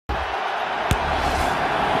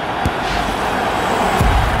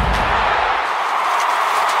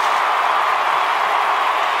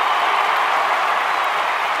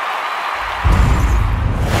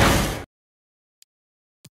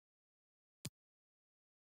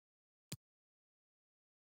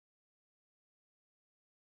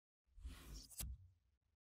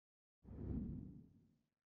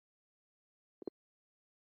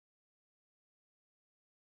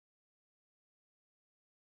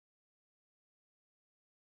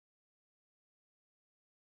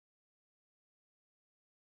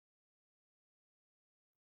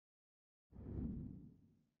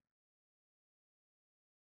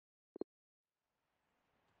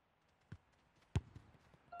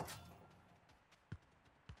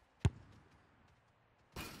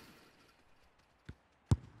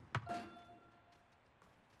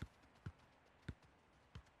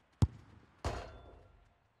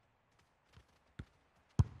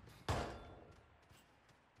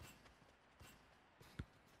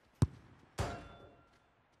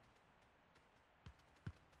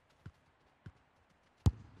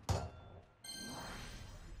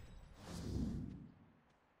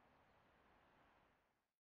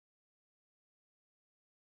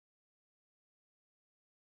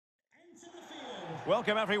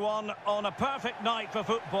Welcome everyone on a perfect night for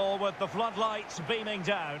football with the floodlights beaming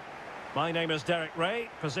down. My name is Derek Ray,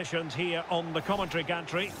 positioned here on the commentary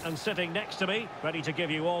gantry, and sitting next to me, ready to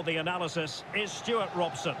give you all the analysis, is Stuart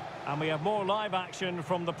Robson. And we have more live action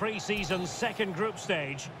from the pre-season second group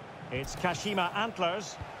stage. It's Kashima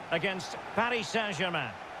Antlers against Paris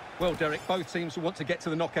Saint-Germain. Well, Derek, both teams want to get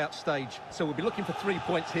to the knockout stage, so we'll be looking for 3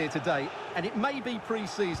 points here today. And it may be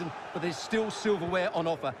pre-season, but there's still silverware on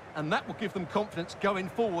offer, and that will give them confidence going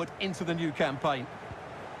forward into the new campaign.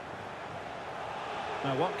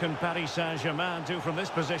 Now, what can Paris Saint-Germain do from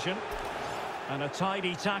this position? And a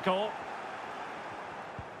tidy tackle.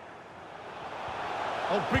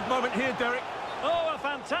 Oh, big moment here, Derek. Oh, a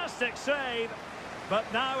fantastic save. But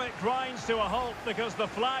now it grinds to a halt because the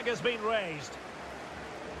flag has been raised.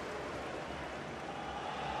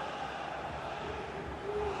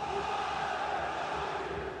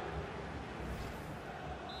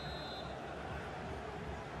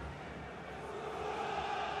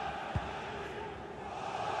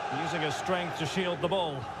 Using his strength to shield the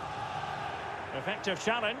ball. Effective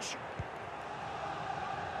challenge.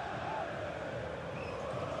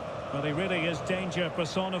 Well, he really is danger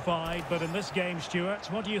personified, but in this game, Stuart,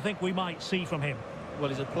 what do you think we might see from him? Well,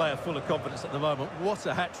 he's a player full of confidence at the moment. What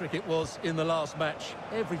a hat-trick it was in the last match.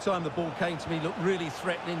 Every time the ball came to me, he looked really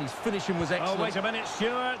threatening. His finishing was excellent. Oh, wait a minute,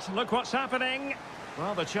 Stuart. Look what's happening.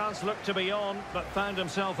 Well, the chance looked to be on, but found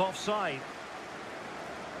himself offside.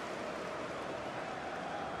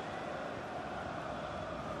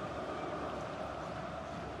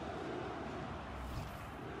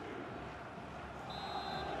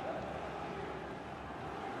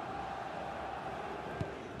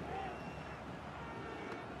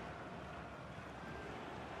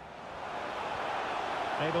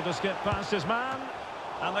 Able to skip past his man,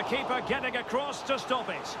 and the keeper getting across to stop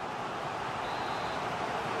it.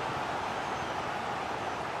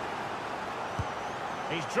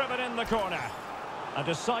 He's driven in the corner. A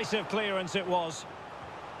decisive clearance it was.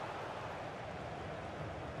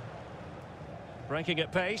 Breaking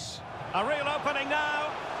at pace. A real opening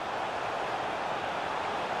now.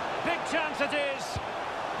 Big chance it is.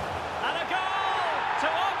 And a goal to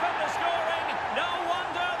open the scoring. No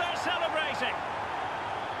wonder they're celebrating.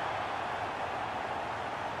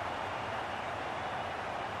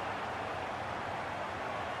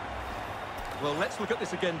 Well, let's look at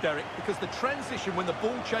this again, Derek, because the transition when the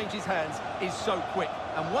ball changes hands is so quick.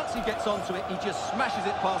 And once he gets onto it, he just smashes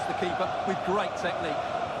it past the keeper with great technique.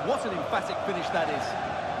 What an emphatic finish that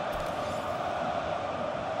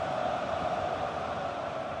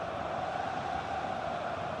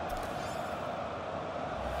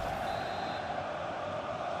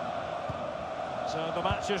is. So the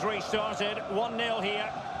match has restarted, 1-0 here.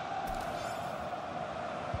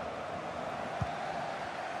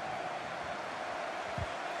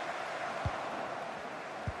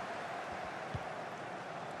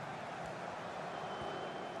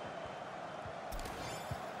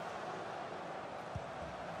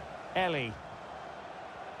 Ellie.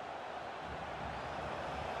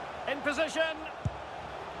 In position.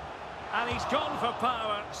 And he's gone for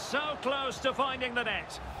power. So close to finding the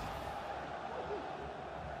net.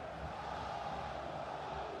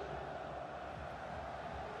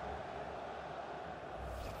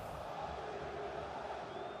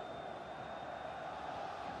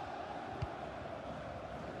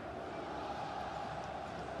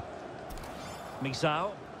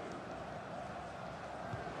 Misao.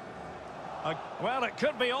 Well, it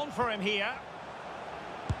could be on for him here.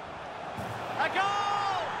 A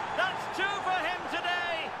goal! That's 2 for him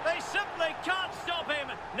today. They simply can't stop him.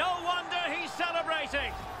 No wonder he's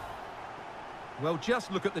celebrating. Well,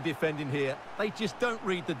 just look at the defending here. They just don't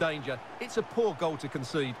read the danger. It's a poor goal to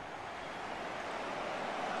concede.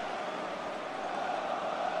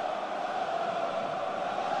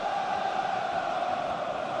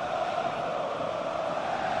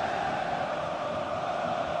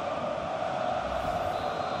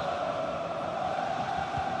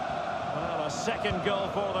 Second goal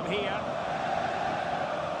for them here.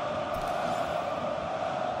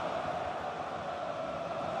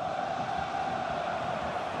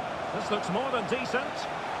 This looks more than decent.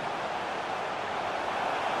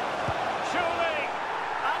 Surely!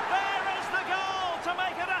 And there is the goal to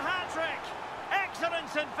make it a hat-trick.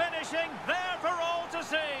 Excellence in finishing, there for all to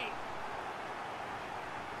see.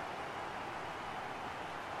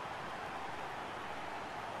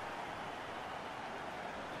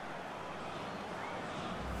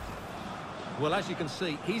 Well, as you can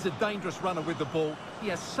see, he's a dangerous runner with the ball. He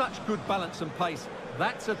has such good balance and pace.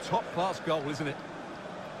 That's a top-class goal, isn't it?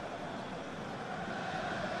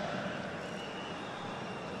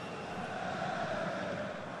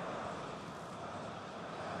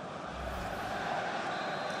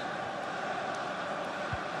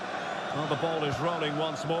 the ball is rolling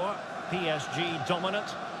once more. PSG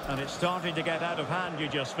dominant, and it's starting to get out of hand, you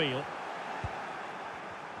just feel.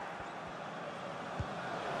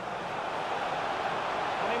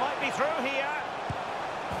 And he might be through here.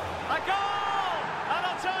 A goal! And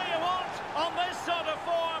I'll tell you what, on this sort of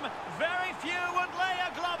form, very few would lay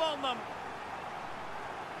a glove on them.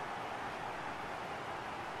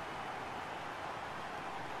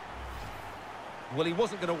 Well, he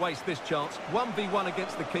wasn't going to waste this chance. 1v1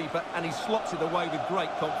 against the keeper, and he slots it away with great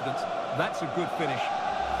confidence. That's a good finish.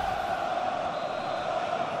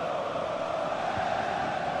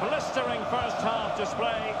 Blistering first half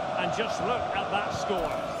display, and just look at that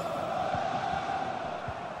score.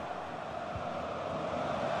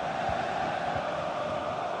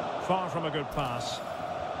 Far from a good pass.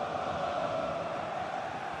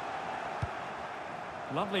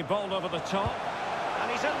 Lovely ball over the top,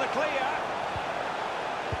 and he's in the clear.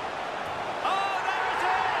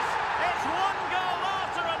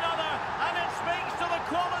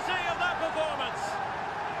 Quality of that performance.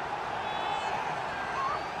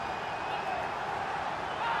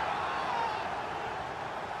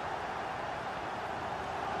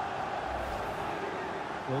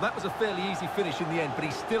 Well, that was a fairly easy finish in the end, but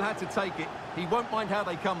he still had to take it. He won't mind how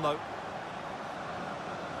they come, though.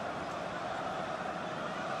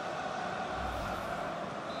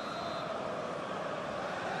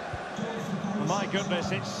 My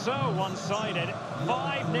goodness, it's so one-sided.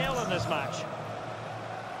 5-0 in this match.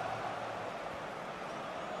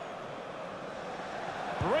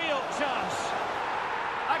 Real chance.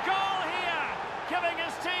 A goal here, giving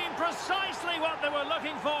his team precisely what they were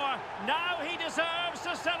looking for. Now he deserves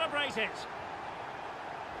to celebrate it.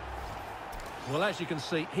 Well, as you can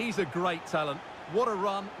see, he's a great talent. What a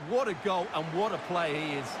run, what a goal, and what a player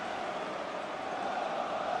he is.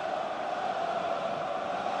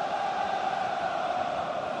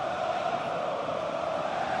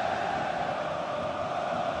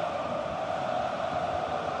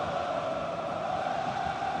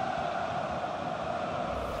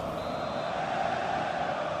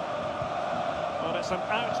 It's an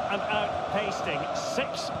out-and-out pasting.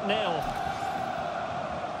 6-0.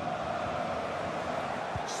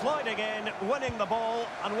 Sliding in, winning the ball,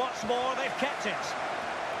 and what's more, they've kept it.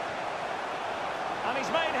 And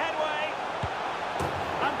he's made headway.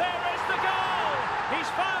 And there is the goal! He's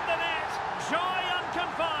found the net. Joy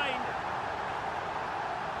unconfined.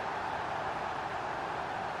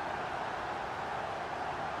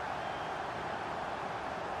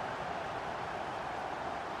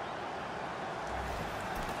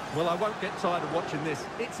 Well, I won't get tired of watching this.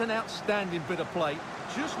 It's an outstanding bit of play.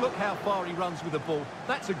 Just look how far he runs with the ball.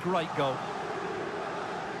 That's a great goal.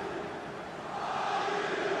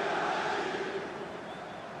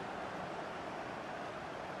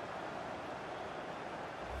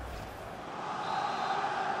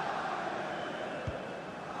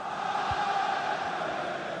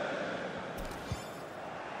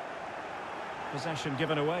 Possession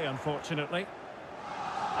given away, unfortunately.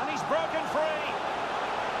 And he's broken free.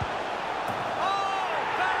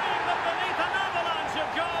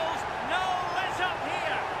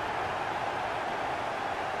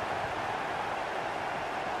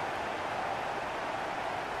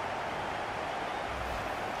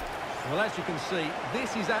 Well, as you can see,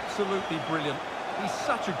 this is absolutely brilliant. He's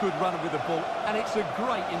such a good runner with the ball, and it's a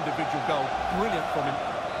great individual goal. Brilliant from him.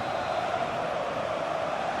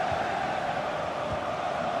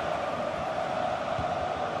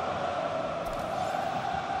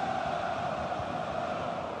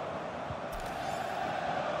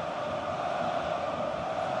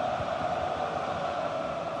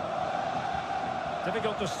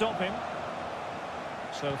 Difficult to stop him.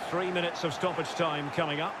 So 3 minutes of stoppage time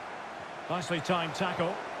coming up. Nicely timed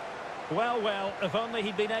tackle. Well, if only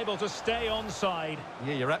he'd been able to stay onside.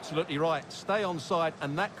 Yeah, you're absolutely right. Stay onside,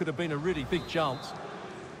 and that could have been a really big chance.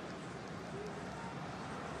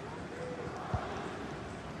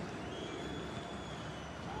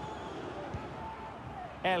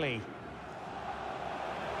 Ellie.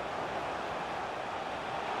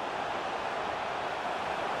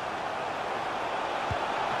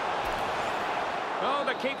 Oh,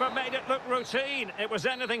 the keeper made it look routine. It was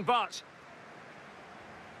anything but.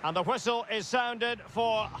 And the whistle is sounded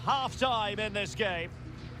for half-time in this game.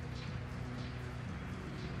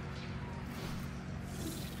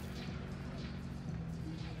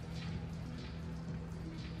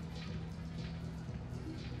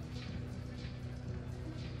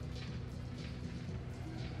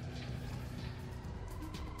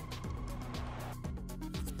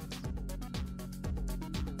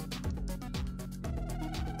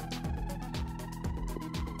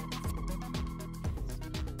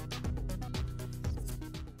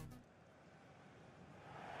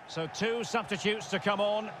 So two substitutes to come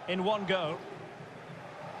on in one go.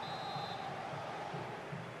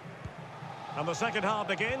 And the second half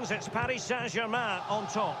begins. It's Paris Saint-Germain on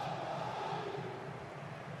top.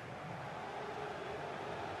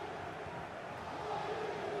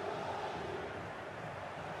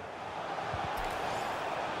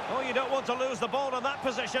 Oh, you don't want to lose the ball in that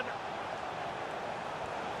position.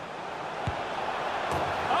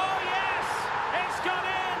 Oh, yes! It's gone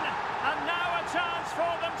in! And now a chance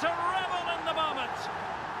for them to revel in the moment.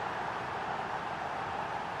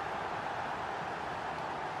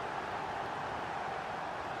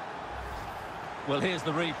 Well, here's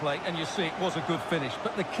the replay, and you see it was a good finish.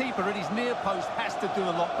 But the keeper at his near post has to do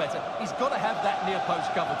a lot better. He's got to have that near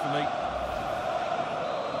post covered for me.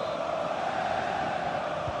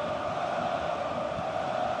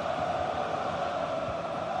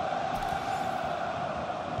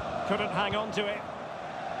 Couldn't hang on to it.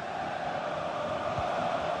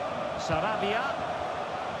 Sarabia.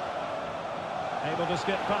 Able to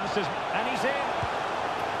skip past his... And he's in.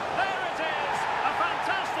 There it is! A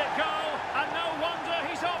fantastic goal, and no wonder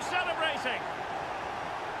he's off celebrating.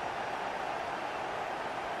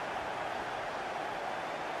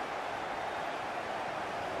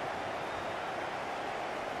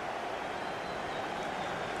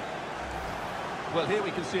 Well, here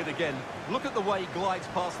we can see it again. Look at the way he glides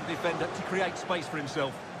past the defender to create space for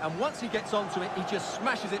himself. And once he gets onto it, he just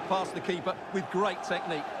smashes it past the keeper with great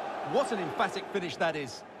technique. What an emphatic finish that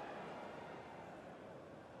is.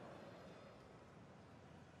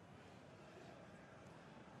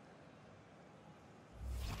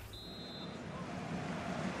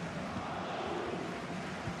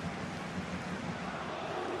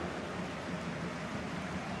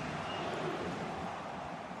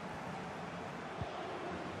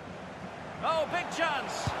 Oh, big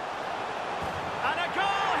chance. And a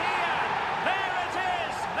goal here. There it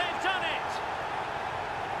is. They've done it.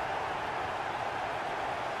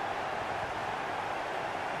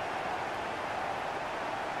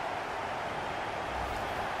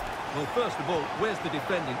 Well, first of all, where's the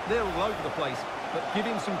defending? They're all over the place. But give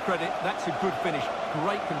him some credit. That's a good finish.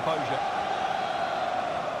 Great composure.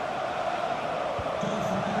 Goal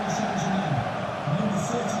for Paris Saint-Germain. Number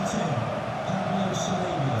 32, Pablo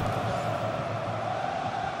Sarabia.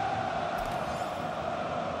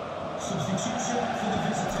 Substitution for the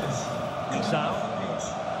visitors. Sao.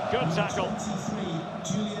 Good tackle. 23,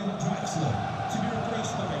 Julian Draxler. To be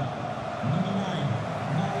replaced by number 9,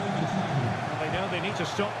 Mario Bacchini. Well, they know they need to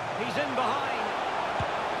stop. He's in behind.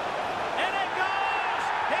 In it goes!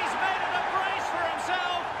 He's made it a brace for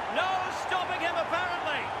himself. No stopping him,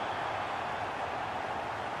 apparently.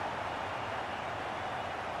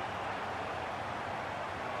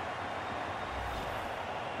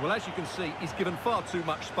 Well, as you can see, he's given far too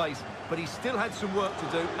much space, but he still had some work to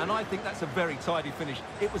do, and I think that's a very tidy finish.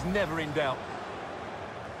 It was never in doubt.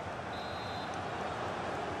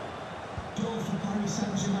 Goal for Paris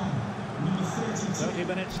Saint-Germain. Number 32. 30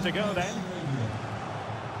 minutes to go then.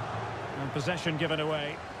 And possession given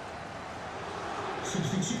away.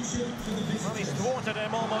 Substitution for the visitors. Well, he's thwarted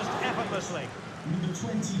him almost effortlessly. Number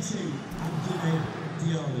 22, Abdoulaye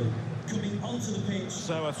Diallo. Coming onto the pitch.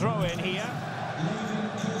 So a throw in here. Levin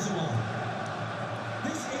Kurzawa.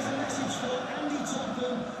 This is a message for Andy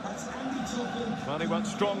Topham. That's Andy Topham. Well, he went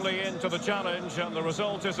strongly into the challenge, and the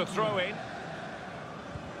result is a throw in.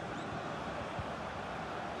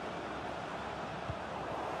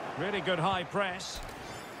 Really good high press.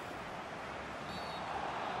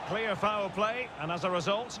 Clear foul play, and as a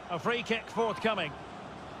result, a free kick forthcoming.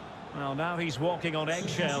 Well, now he's walking on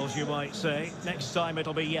eggshells, you might say. Next time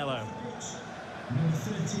it'll be yellow. Number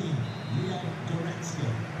 13, Leon Goretzka.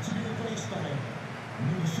 To be replaced by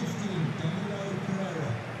number 15, Danilo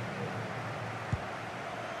Pereira.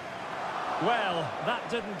 Well, that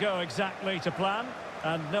didn't go exactly to plan.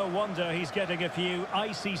 And no wonder he's getting a few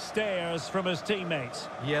icy stares from his teammates.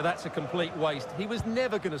 Yeah, that's a complete waste. He was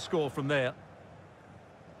never going to score from there.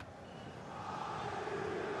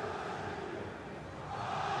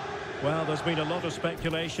 Well, there's been a lot of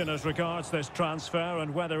speculation as regards this transfer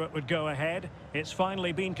and whether it would go ahead. It's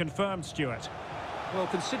finally been confirmed, Stuart. Well,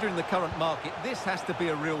 considering the current market, this has to be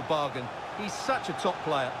a real bargain. He's such a top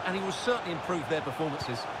player, and he will certainly improve their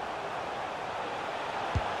performances.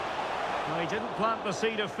 Well, he didn't plant the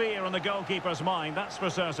seed of fear in the goalkeeper's mind, that's for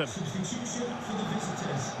certain. Substitution for the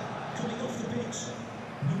visitors. Coming off the pitch,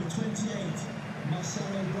 number 28,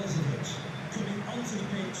 Marcelo Brozovic. Coming onto the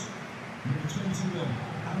pitch, number 21,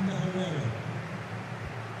 Ander Herrera.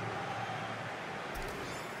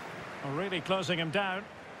 Well, really closing him down.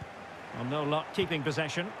 Well, no luck keeping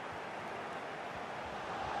possession.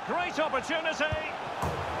 Great opportunity.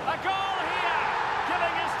 A goal here,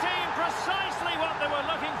 giving his team precisely what they were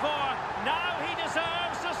looking for. Now he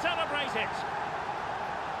deserves to celebrate it.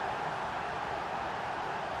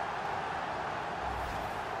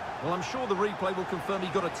 Well, I'm sure the replay will confirm he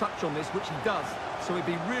got a touch on this, which he does. So he'd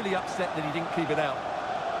be really upset that he didn't keep it out.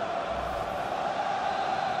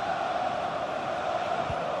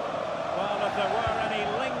 Well, if there were any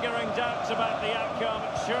lingering doubts about the outcome,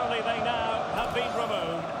 surely they now have been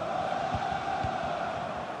removed.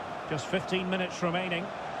 Just 15 minutes remaining.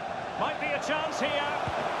 Might be a chance here.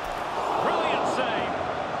 Brilliant save.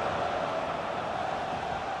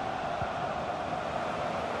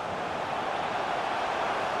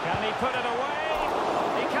 Can he put it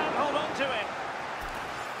away? He can't hold on to it.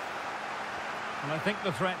 And I think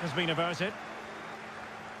the threat has been averted.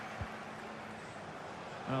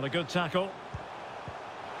 Well, a good tackle.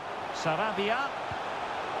 Sarabia.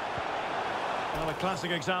 Well, a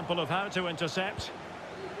classic example of how to intercept.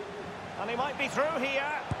 And he might be through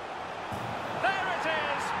here. There it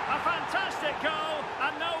is! A fantastic goal,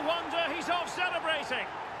 and no wonder he's off celebrating.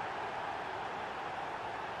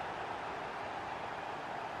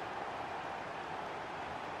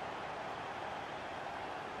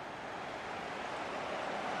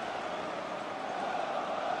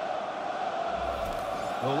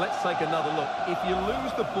 Well, let's take another look. If you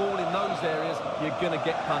lose the ball in those areas, you're going to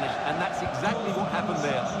get punished. And that's exactly what happened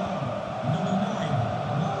there.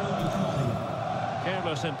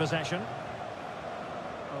 Careless in possession.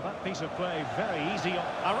 Well, that piece of play very easy.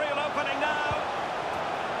 A real opening now.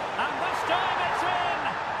 And this time it's in.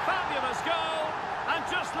 Fabulous goal. And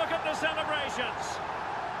just look at the celebrations.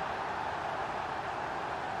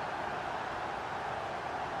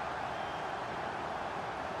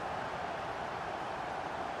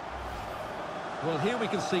 Well, here we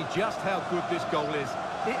can see just how good this goal is.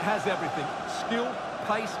 It has everything. Skill,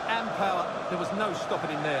 pace and power. There was no stopping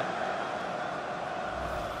him there.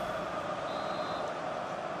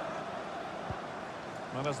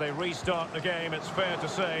 Well, as they restart the game, it's fair to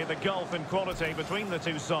say the gulf in quality between the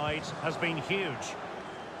two sides has been huge.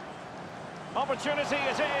 Opportunity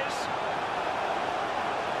it is.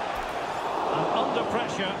 And under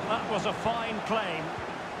pressure, that was a fine claim.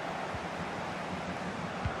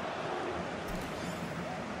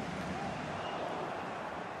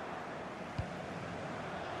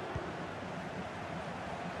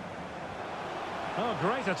 Oh,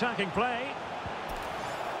 great attacking play.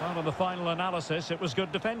 Well, in the final analysis, it was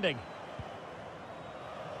good defending.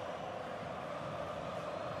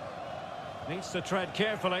 Needs to tread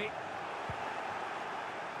carefully.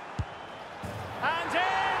 And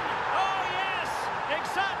in! Oh, yes!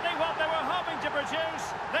 Exactly what they were hoping to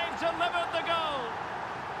produce. They've delivered the goal.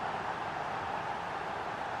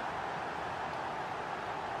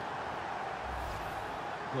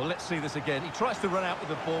 Well, let's see this again. He tries to run out with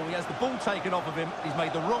the ball. He has the ball taken off of him. He's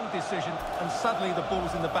made the wrong decision, and suddenly the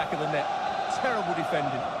ball's in the back of the net. Terrible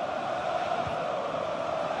defending.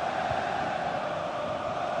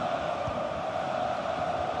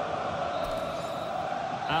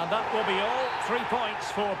 And that will be all. 3 points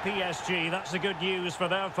for PSG. That's the good news for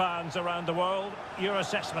their fans around the world. Your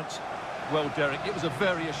assessment? Well, Derek, it was a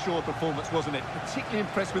very assured performance, wasn't it? Particularly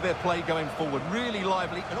impressed with their play going forward. Really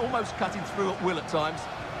lively and almost cutting through at will at times.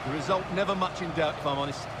 The result never much in doubt, if I'm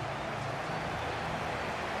honest.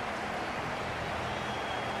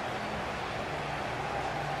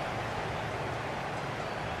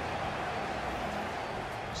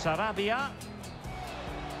 Sarabia.